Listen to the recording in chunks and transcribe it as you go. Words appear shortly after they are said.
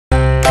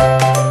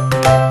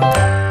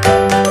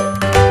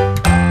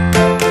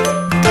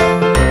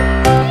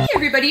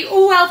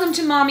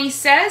welcome to Mommy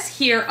Says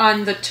here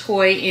on the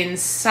Toy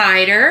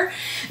Insider.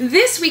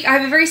 This week I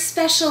have a very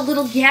special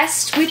little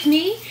guest with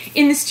me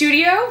in the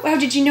studio. Wow,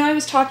 did you know I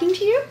was talking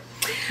to you?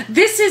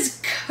 This is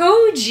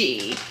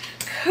Koji.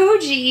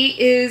 Koji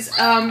is,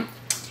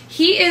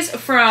 he is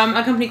from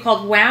a company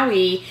called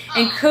WowWee,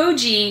 and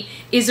Koji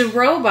is a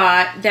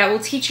robot that will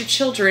teach your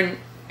children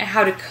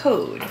how to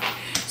code.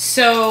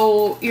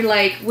 So you're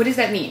like, what does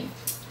that mean?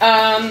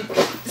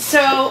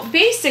 So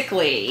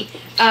basically,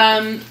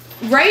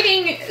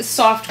 writing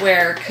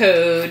software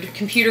code,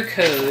 computer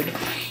code,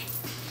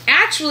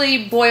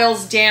 actually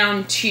boils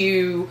down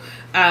to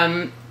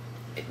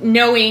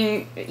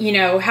knowing, you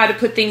know, how to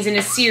put things in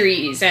a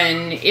series,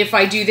 and if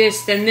I do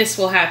this, then this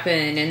will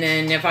happen, and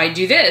then if I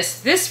do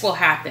this, this will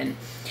happen.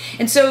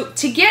 And so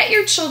to get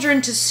your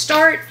children to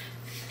start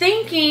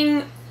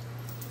thinking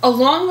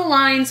along the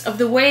lines of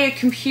the way a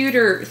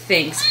computer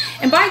thinks,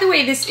 and by the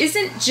way, this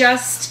isn't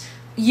just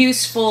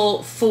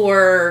useful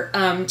for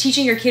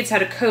teaching your kids how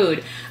to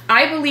code.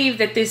 I believe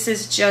that this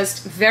is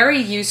just very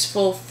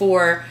useful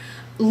for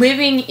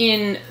living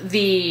in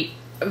the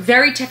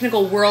very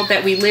technical world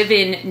that we live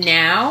in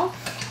now,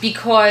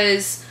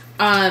 because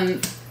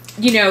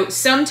you know,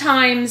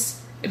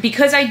 sometimes,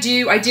 because I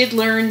did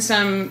learn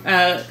some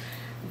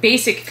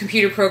basic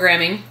computer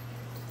programming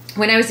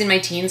when I was in my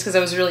teens, because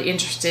I was really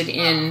interested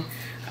in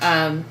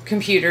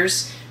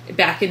computers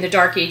back in the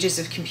dark ages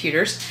of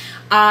computers.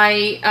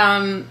 I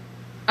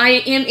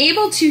am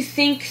able to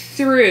think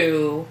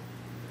through,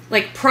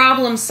 like,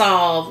 problem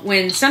solve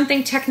when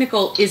something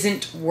technical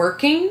isn't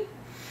working.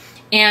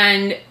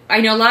 And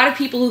I know a lot of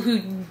people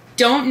who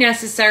don't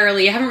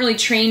necessarily, haven't really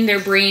trained their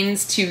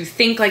brains to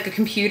think like a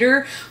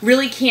computer,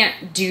 really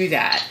can't do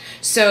that.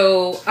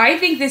 So I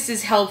think this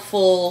is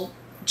helpful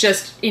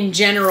just in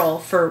general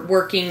for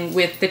working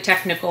with the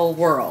technical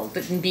world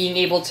and being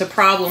able to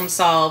problem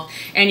solve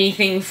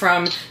anything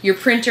from your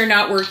printer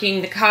not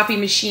working, the copy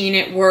machine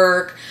at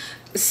work,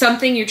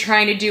 something you're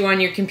trying to do on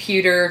your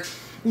computer.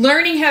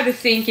 Learning how to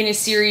think in a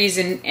series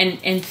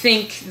and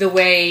think the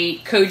way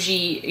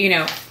Koji, you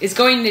know, is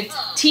going to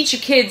teach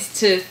your kids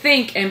to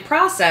think and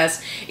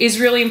process is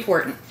really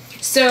important.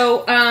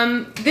 So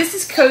this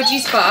is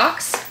Koji's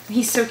box.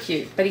 He's so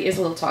cute, but he is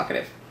a little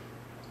talkative.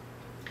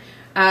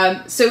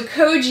 So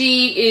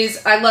Koji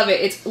is, I love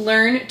it. It's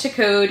Learn to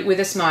Code with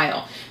a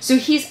Smile. So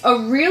he's a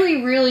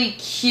really, really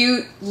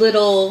cute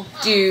little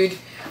dude.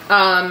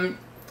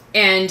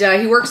 And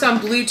he works on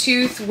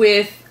Bluetooth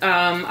with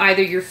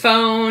either your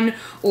phone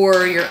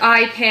or your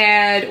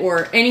iPad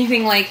or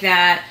anything like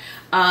that.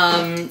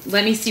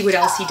 Let me see what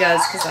else he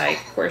does, because I,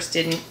 of course,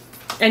 didn't.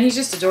 And he's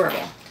just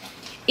adorable.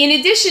 In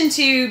addition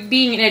to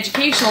being an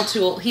educational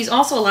tool, he's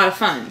also a lot of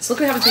fun. So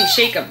look what happens when you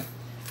shake him.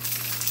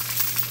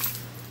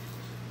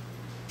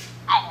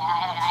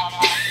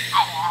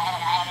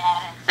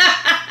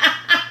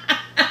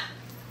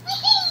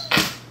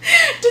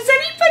 Does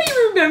anybody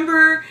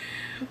remember...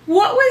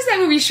 what was that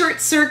movie, Short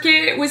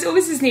Circuit? What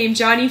was his name,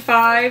 Johnny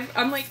Five?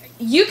 I'm like,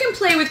 you can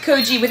play with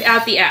Koji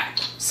without the app.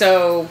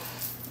 So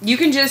you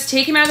can just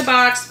take him out of the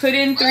box, put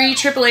in 3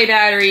 AAA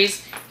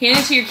batteries, hand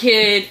it to your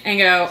kid, and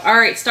go, all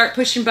right, start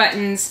pushing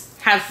buttons,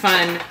 have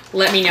fun,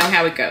 let me know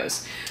how it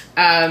goes.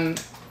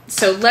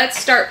 So let's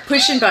start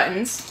pushing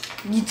buttons.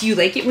 Do you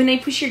like it when I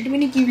push your, do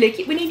you like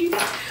it when I do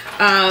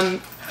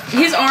that?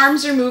 His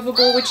arms are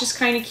movable, which is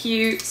kind of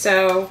cute,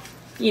 so,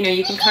 you know,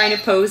 you can kind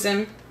of pose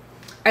him.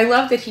 I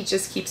love that he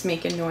just keeps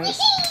making noise.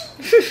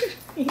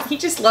 He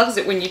just loves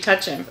it when you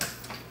touch him.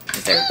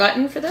 Is there a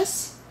button for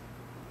this?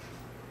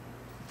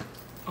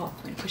 Oh,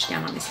 I'm going to push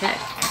down on his head.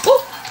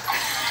 Oh!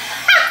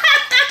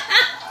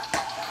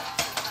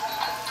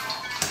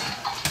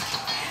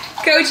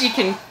 Koji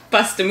can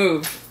bust a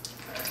move.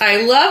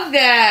 I love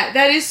that.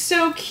 That is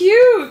so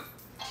cute.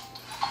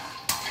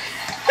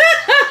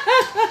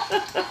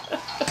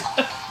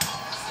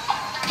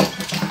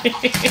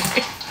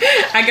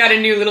 I got a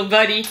new little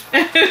buddy.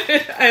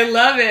 I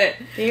love it.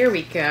 There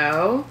we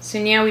go.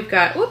 So now we've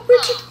got, whoop,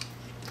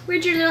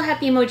 where'd your little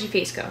happy emoji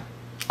face go?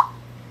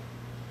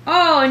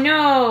 Oh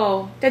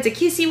no, that's a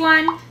kissy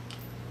one.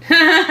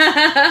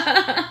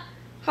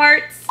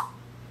 Hearts.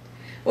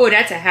 Oh,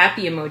 that's a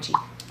happy emoji.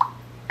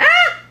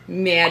 Ah,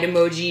 mad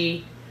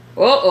emoji.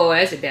 Oh,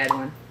 that's a bad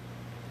one.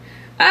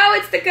 Oh,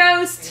 it's the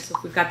ghost. So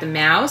we've got the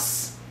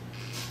mouse.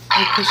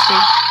 We pushed in.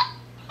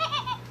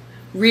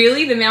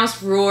 Really? The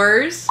mouse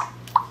roars?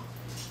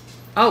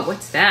 Oh,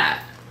 what's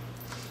that?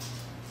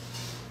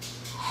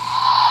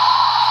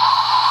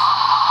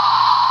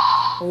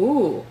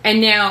 Ooh. And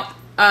now,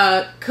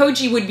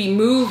 Koji would be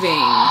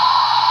moving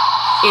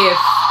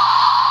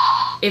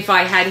if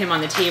I had him on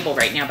the table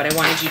right now, but I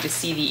wanted you to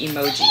see the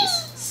emojis.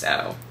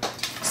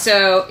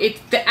 So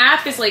the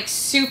app is like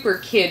super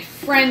kid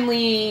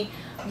friendly.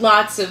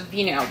 Lots of,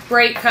 you know,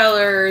 bright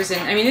colors,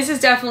 and I mean, this is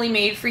definitely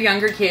made for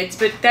younger kids,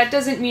 but that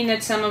doesn't mean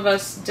that some of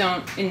us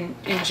don't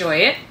enjoy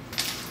it.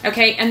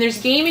 Okay, and there's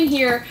a game in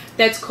here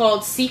that's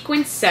called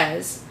Sequence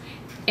Says,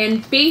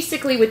 and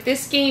basically what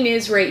this game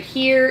is right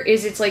here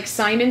is, it's like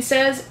Simon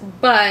Says,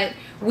 but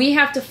we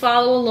have to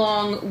follow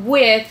along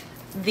with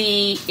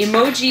the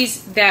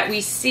emojis that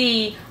we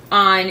see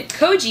on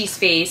Koji's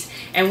face,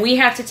 and we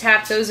have to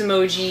tap those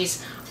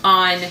emojis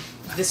on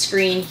the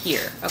screen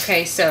here.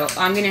 Okay, so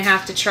I'm gonna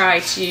have to try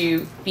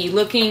to be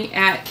looking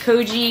at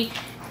Koji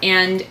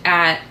and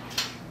at,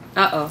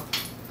 uh-oh,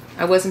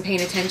 I wasn't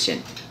paying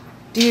attention.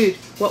 Dude,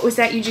 what was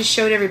that you just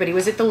showed everybody?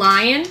 Was it the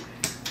lion?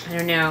 I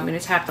don't know, I'm gonna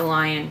tap the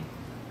lion.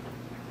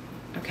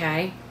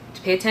 Okay,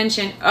 to pay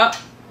attention. Oh.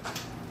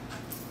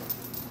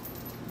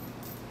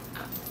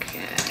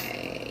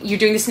 Okay, you're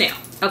doing the snail.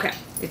 Okay,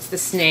 it's the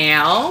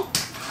snail.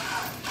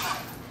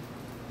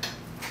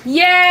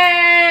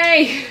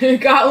 Yay!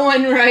 Got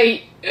one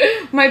right.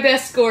 My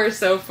best score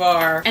so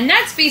far. And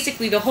that's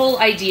basically the whole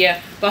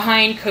idea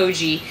behind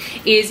Koji,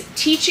 is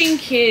teaching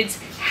kids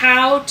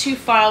how to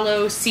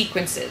follow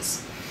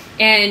sequences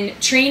and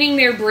training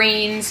their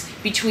brains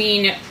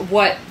between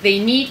what they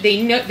need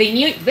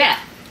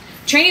that.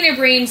 Training their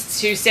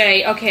brains to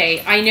say,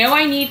 okay, I know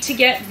I need to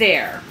get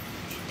there.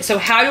 So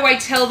how do I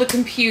tell the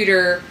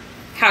computer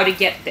how to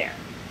get there?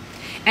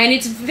 And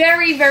it's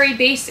very, very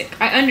basic.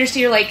 I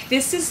understand, you're like,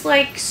 this is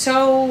like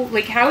so,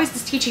 like, how is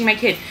this teaching my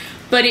kid?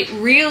 But it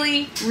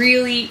really,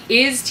 really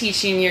is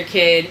teaching your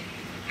kid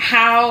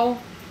how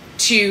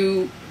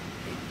to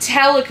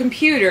tell a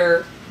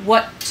computer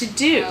what to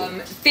do.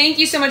 Thank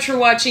you so much for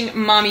watching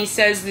Mommy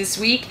Says this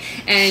week.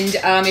 And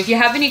if you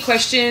have any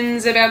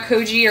questions about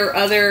Koji or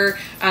other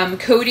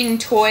coding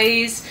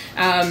toys,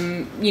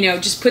 you know,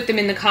 just put them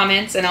in the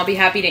comments and I'll be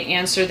happy to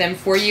answer them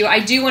for you. I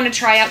do want to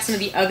try out some of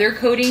the other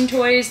coding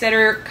toys that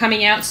are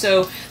coming out,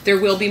 so there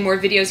will be more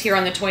videos here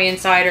on the Toy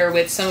Insider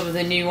with some of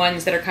the new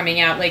ones that are coming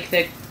out, like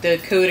the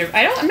code.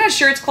 I'm not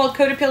sure it's called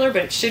Codapillar,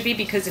 but it should be,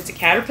 because it's a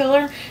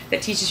caterpillar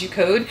that teaches you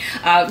code.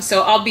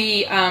 So I'll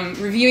be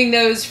reviewing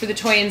those for the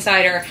Toy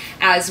Insider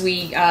as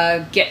we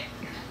get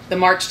the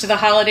march to the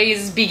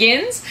holidays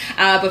begins.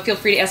 But feel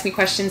free to ask me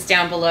questions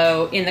down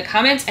below in the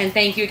comments. And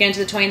thank you again to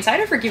the Toy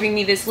Insider for giving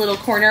me this little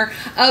corner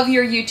of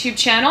your YouTube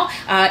channel.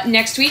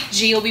 Next week,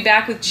 G will be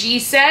back with G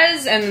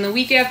Says, and the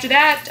week after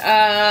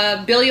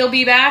that, Billy will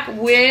be back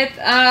with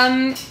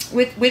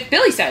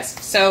Billy Says.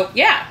 So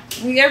yeah,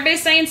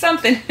 everybody's saying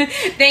something.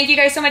 Thank you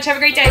guys so much. Have a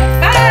great day.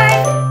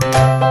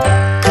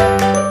 Bye.